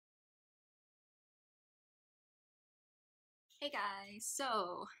Hey guys,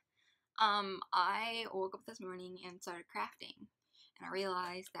 I woke up this morning and started crafting, and I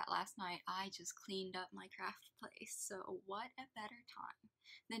realized that last night I just cleaned up my craft place. So what a better time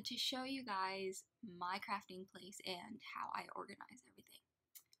than to show you guys my crafting place and how I organize everything.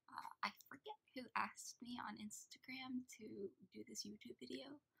 I forget who asked me on Instagram to do this YouTube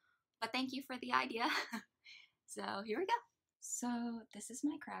video, but thank you for the idea. So here we go. So this is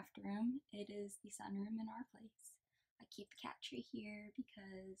my craft room. It is the sunroom in our place. I keep the cat tree here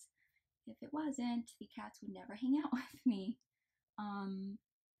because if it wasn't, the cats would never hang out with me.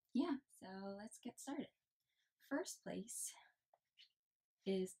 Yeah, so let's get started. First place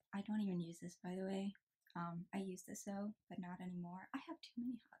is, I don't even use this, by the way. I used this though, but not anymore. I have too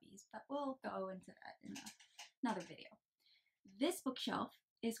many hobbies, but we'll go into that in another video. This bookshelf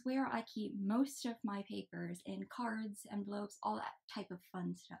is where I keep most of my papers and cards, envelopes, all that type of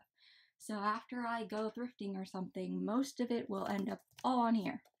fun stuff. So after I go thrifting or something, most of it will end up all on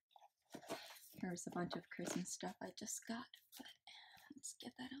here. Here's a bunch of Christmas stuff I just got, but let's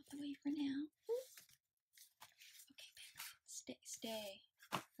get that out the way for now. Okay, stay.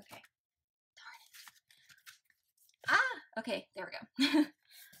 Okay, darn it. Ah, okay, there we go.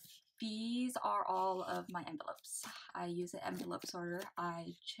 These are all of my envelopes. I use an envelope sorter.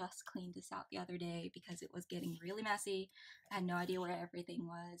 I just cleaned this out the other day because it was getting really messy. I had no idea where everything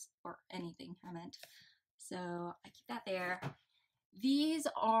was, or anything I meant. So I keep that there. These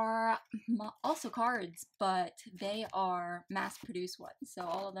are also cards, but they are mass-produced ones. So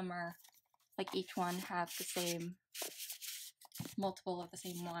all of them are, like, each one have the same, multiple of the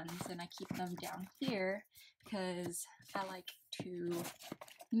same ones, and I keep them down here because I like to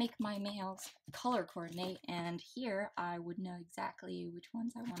make my mails color coordinate, and here I would know exactly which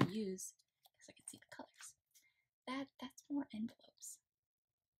ones I want to use because I can see the colors. That's more envelopes.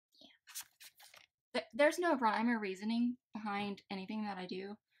 Yeah. There's no rhyme or reasoning behind anything that I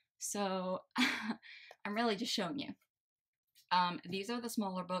do, so I'm really just showing you. These are the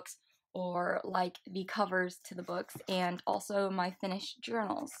smaller books, or like the covers to the books, and also my finished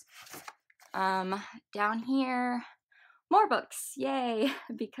journals. Down here, more books, yay,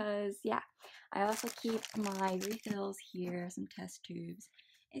 because yeah, I also keep my refills here, some test tubes.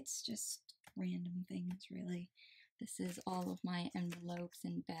 It's just random things, really. This is all of my envelopes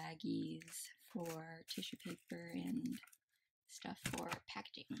and baggies for tissue paper and stuff for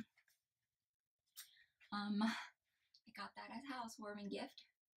packaging. I got that as a housewarming gift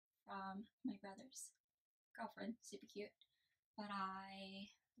from my brother's girlfriend, super cute. But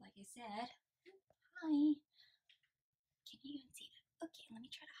like I said, hi. Can you even see that? Okay, let me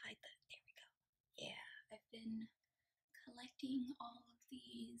try to hide that. There we go. Yeah, I've been collecting all of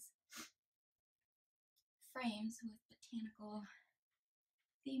these frames with botanical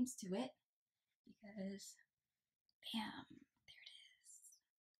themes to it because, bam, there it is.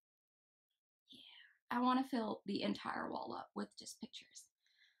 Yeah, I want to fill the entire wall up with just pictures.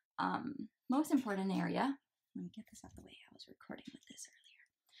 Most important area, let me get this out the way. I was recording with this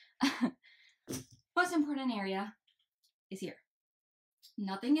earlier. Most important area is here.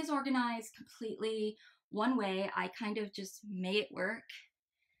 Nothing is organized completely one way. I kind of just made it work.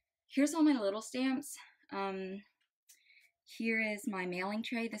 Here's all my little stamps. Here is my mailing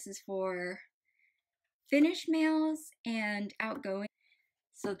tray. This is for finished mails and outgoing.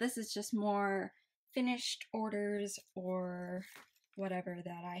 So this is just more finished orders or whatever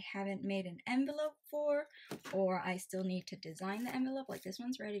that I haven't made an envelope for, or I still need to design the envelope. Like this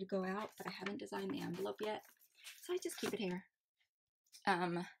one's ready to go out, but I haven't designed the envelope yet. So I just keep it here.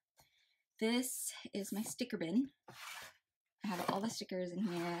 This is my sticker bin. I have all the stickers in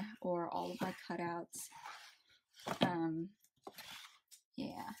here, or all of my cutouts.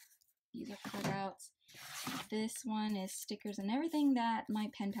 Yeah, these are cutouts. This one is stickers and everything that my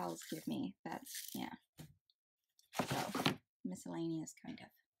pen pals give me. That's, yeah. So, miscellaneous, kind of.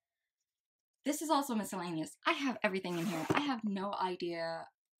 This is also miscellaneous. I have everything in here. I have no idea.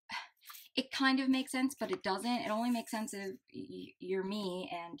 It kind of makes sense, but it doesn't. It only makes sense if you're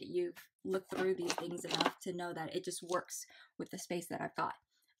me and you've looked through these things enough to know that it just works with the space that I've got.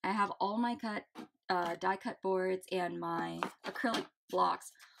 I have all my die cut boards and my acrylic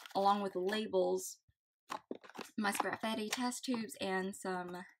blocks, along with labels, my Scrapfetti test tubes, and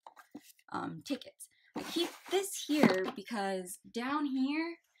some tickets. I keep this here because down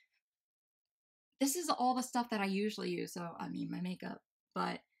here, this is all the stuff that I usually use. So, I mean, my makeup,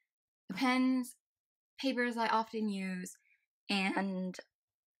 but the pens, papers I often use, and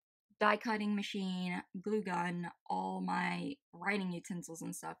die cutting machine, glue gun, all my writing utensils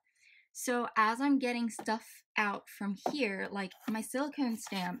and stuff. So as I'm getting stuff out from here, like my silicone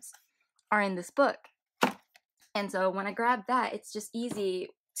stamps are in this book. And so when I grab that, it's just easy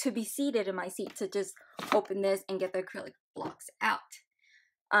to be seated in my seat to just open this and get the acrylic blocks out.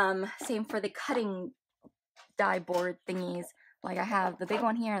 Same for the cutting die board thingies. Like I have the big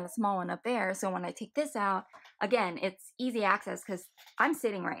one here and the small one up there. So when I take this out, again, it's easy access because I'm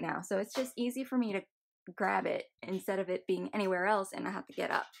sitting right now. So it's just easy for me to grab it instead of it being anywhere else and I have to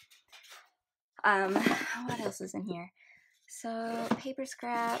get up. What else is in here? So paper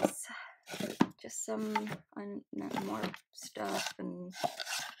scraps, just some more stuff, and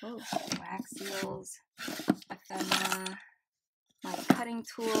wax seals, ephemera, my cutting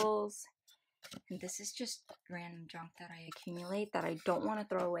tools, and this is just random junk that I accumulate that I don't want to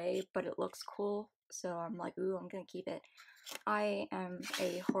throw away, but it looks cool, so I'm like, ooh, I'm gonna keep it. I am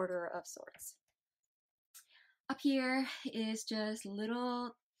a hoarder of sorts. Up here is just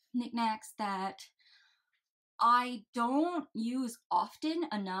little knickknacks that I don't use often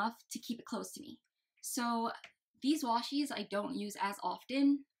enough to keep it close to me. So these washies I don't use as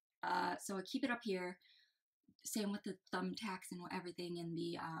often, so I keep it up here. Same with the thumbtacks and everything, and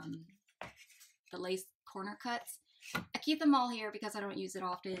the lace corner cuts. I keep them all here because I don't use it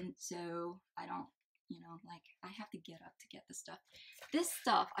often, so I don't, like, I have to get up to get the stuff. This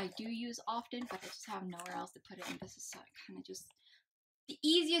stuff I do use often, but I just have nowhere else to put it, and this is kind of just the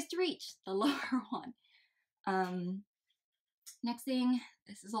easiest to reach, the lower one. Next thing,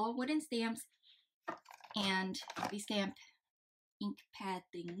 this is all wooden stamps and the stamp ink pad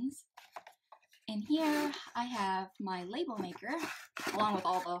things. And here I have my label maker, along with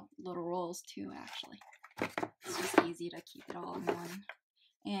all the little rolls too, actually. It's just easy to keep it all in one.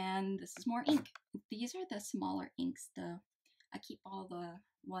 And this is more ink. These are the smaller inks though. I keep all the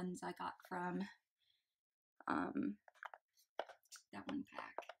ones I got from that one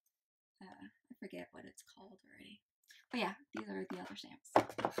pack. I forget what it's called already. But yeah, these are the other stamps.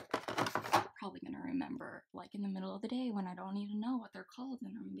 I'm probably gonna remember like in the middle of the day when I don't even know what they're called,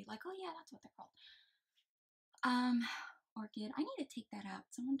 and I'm gonna be like, oh yeah, that's what they're called. Orchid. I need to take that out.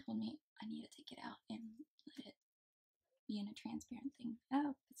 Someone told me I need to take it out and let it be in a transparent thing.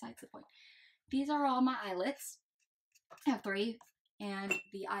 Oh, besides the point. These are all my eyelets. I have 3, and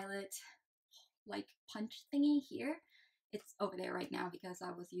the eyelet like punch thingy here, it's over there right now because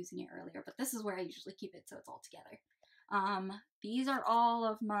I was using it earlier, but this is where I usually keep it so it's all together. These are all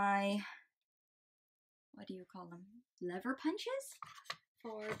of my, what do you call them? Lever punches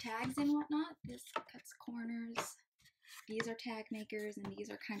for tags and whatnot. This cuts corners. These are tag makers, and these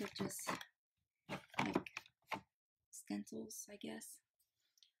are kind of just like stencils, I guess.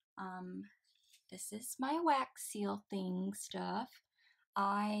 This is my wax seal thing stuff.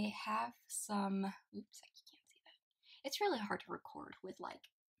 I have some, oops, I can't see that. It's really hard to record with like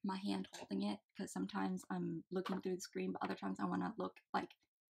my hand holding it because sometimes I'm looking through the screen, but other times I want to look like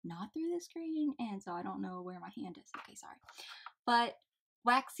not through the screen, and so I don't know where my hand is. Okay, sorry. But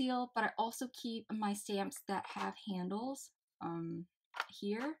wax seal, but I also keep my stamps that have handles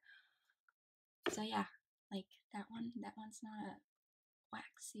here. So yeah, like that one's not a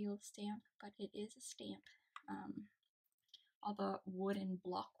wax seal stamp, but it is a stamp. All the wooden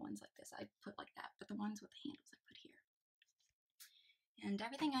block ones like this I put like that, but the ones with the handles I put here. And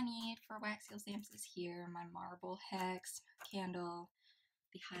everything I need for wax seal stamps is here. My marble hex, candle,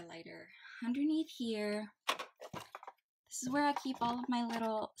 the highlighter. Underneath here, this is where I keep all of my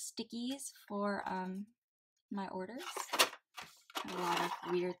little stickies for my orders. I have a lot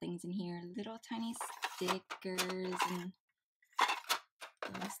of weird things in here. Little tiny stickers and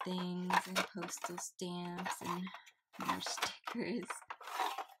those things, and postal stamps and more stickers.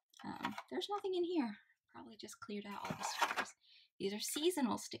 There's nothing in here. Probably just cleared out all the stickers. These are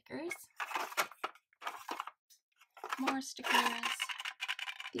seasonal stickers. More stickers.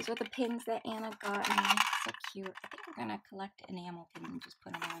 These are the pins that Anna got me. So cute. I think we're gonna collect enamel pins and just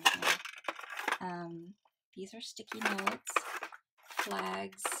put them on here. These are sticky notes,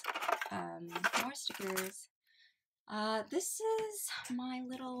 flags, more stickers. This is my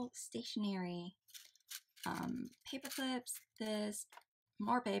little stationery. Paper clips, this,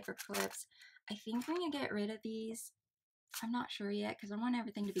 more paper clips. I think I'm gonna get rid of these. I'm not sure yet because I want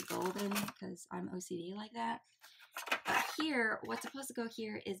everything to be golden because I'm OCD like that. But here, what's supposed to go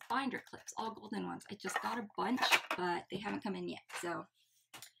here is binder clips, all golden ones. I just got a bunch, but they haven't come in yet. So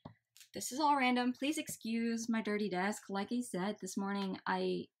this is all random. Please excuse my dirty desk. Like I said, this morning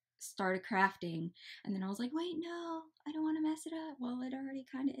I started crafting and then I was like, wait, no, I don't want to mess it up. Well, it already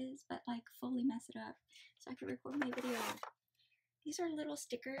kind of is, but like fully mess it up so I can record my video. These are little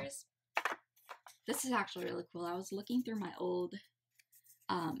stickers. This is actually really cool. I was looking through my old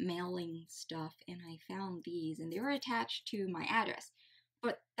mailing stuff and I found these, and they were attached to my address,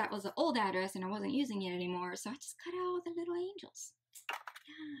 but that that was the old address and I wasn't using it anymore, so I just cut out all the little angels.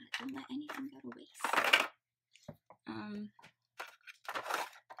 Yeah, don't let anything go to waste.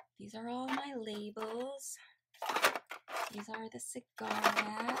 These are all my labels. These are the cigar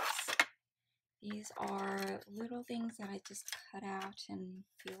wraps. These are little things that I just cut out and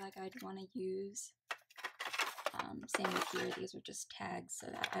feel like I'd want to use. Same with here. These are just tags so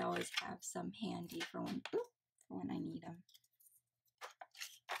that I always have some handy for when I need them.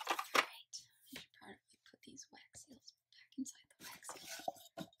 Alright, I should probably put these wax seals back inside the wax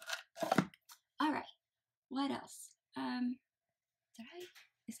seals. Alright, what else?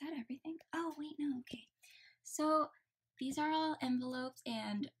 Is that everything? Oh, wait, no, okay. So, these are all envelopes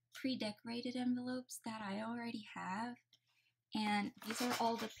and pre-decorated envelopes that I already have. And these are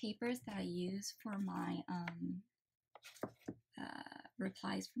all the papers that I use for my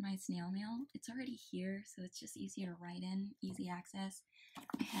replies for my snail mail. It's already here, so it's just easier to write in, easy access.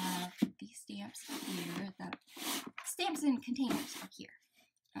 I have these stamps here, stamps in containers are here.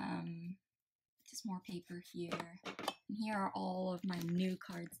 Just more paper here. And here are all of my new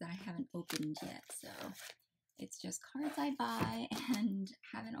cards that I haven't opened yet, so it's just cards I buy and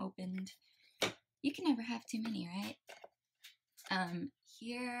haven't opened. You can never have too many, right?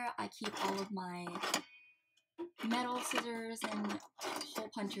 Here I keep all of my metal scissors and hole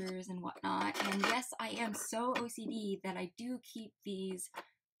punchers and whatnot. And yes, I am so OCD that I do keep these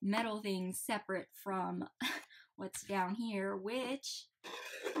metal things separate from what's down here, which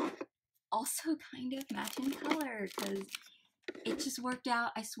also kind of match in color because it just worked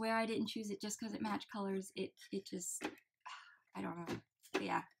out. I swear I didn't choose it just because it matched colors. It just, I don't know. But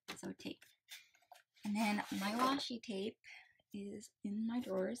yeah, so tape. And then my washi tape is in my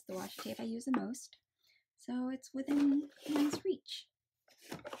drawers, the washi tape I use the most. So it's within nice reach.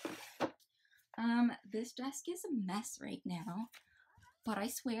 This desk is a mess right now, but I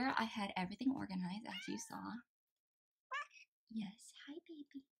swear I had everything organized as you saw. Yes, hi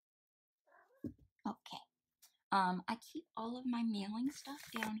baby. Okay. I keep all of my mailing stuff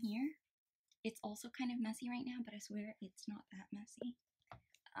down here. It's also kind of messy right now, but I swear it's not that messy.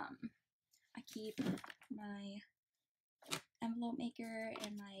 I keep my envelope maker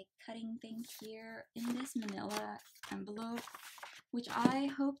and my cutting thing here in this manila envelope, which I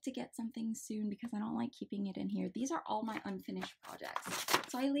hope to get something soon because I don't like keeping it in here. These are all my unfinished projects,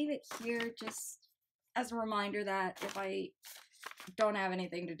 so I leave it here just as a reminder that if I don't have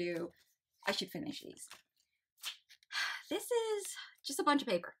anything to do, I should finish these. This is just a bunch of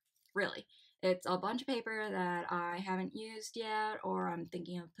paper, really. It's a bunch of paper that I haven't used yet or I'm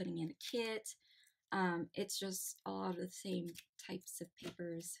thinking of putting in a kit. It's just a lot of the same types of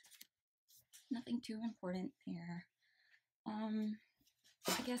papers. Nothing too important there.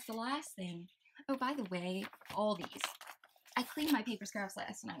 I guess the last thing, oh, by the way, all these. I cleaned my paper scraps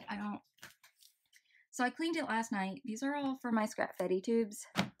last night. So I cleaned it last night. These are all for my scrap Fetty tubes.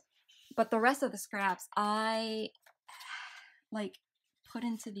 But the rest of the scraps, I put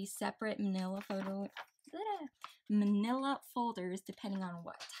into these separate manila folders depending on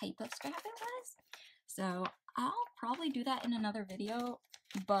what type of scrap it was. So I'll probably do that in another video,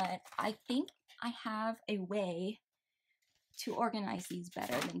 but I think I have a way to organize these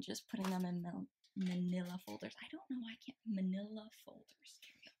better than just putting them in manila folders. I don't know why I can't manila folders.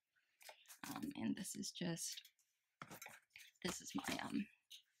 Here we go. And this is my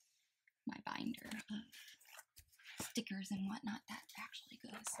my binder of stickers and whatnot that actually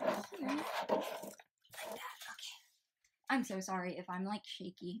goes here like that. Okay. I'm so sorry if I'm like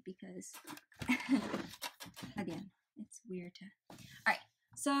shaky because again, it's weird to. Alright,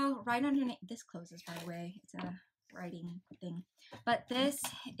 so right underneath, this closes by the way, it's a writing thing, but this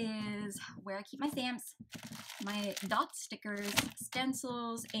is where I keep my stamps, my dot stickers,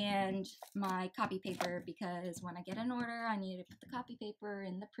 stencils, and my copy paper, because when I get an order I need to put the copy paper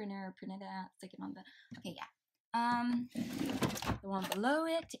in the printer, print it out, stick it on the, okay, yeah. The one below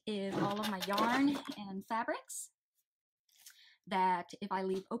it is all of my yarn and fabrics that if I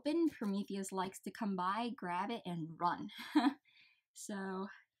leave open, Prometheus likes to come by, grab it, and run. So,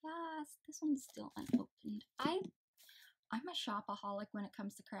 yes, this one's still unopened. I'm a shopaholic when it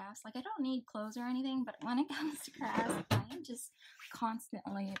comes to crafts. Like, I don't need clothes or anything, but when it comes to crafts, I am just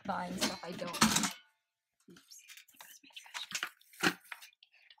constantly buying stuff I don't need. Oops, there goes my trash.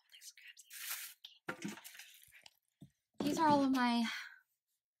 All the scraps. These are all of my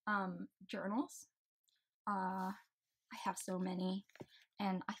journals. I have so many,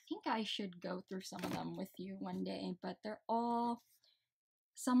 and I think I should go through some of them with you one day, but they're all,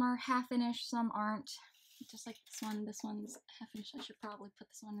 some are half finished, some aren't. Just like this one's half finished. I should probably put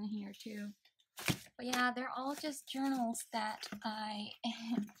this one in here too. But yeah, they're all just journals that I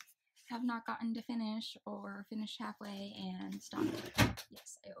have not gotten to finish or finished halfway and stopped.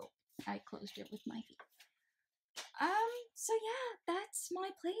 Yes, I closed it with my feet. So yeah, that's my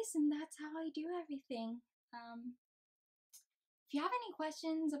place and that's how I do everything. If you have any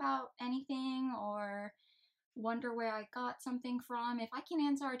questions about anything or wonder where I got something from, if I can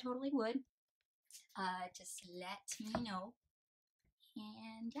answer, I totally would. Just let me know.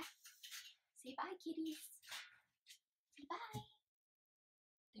 And yeah, say bye, kitties. Say bye.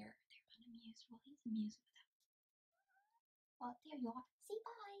 They're unamused. Well, he's amused with them. Oh, there you are. Say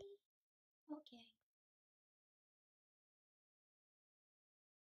bye. Okay.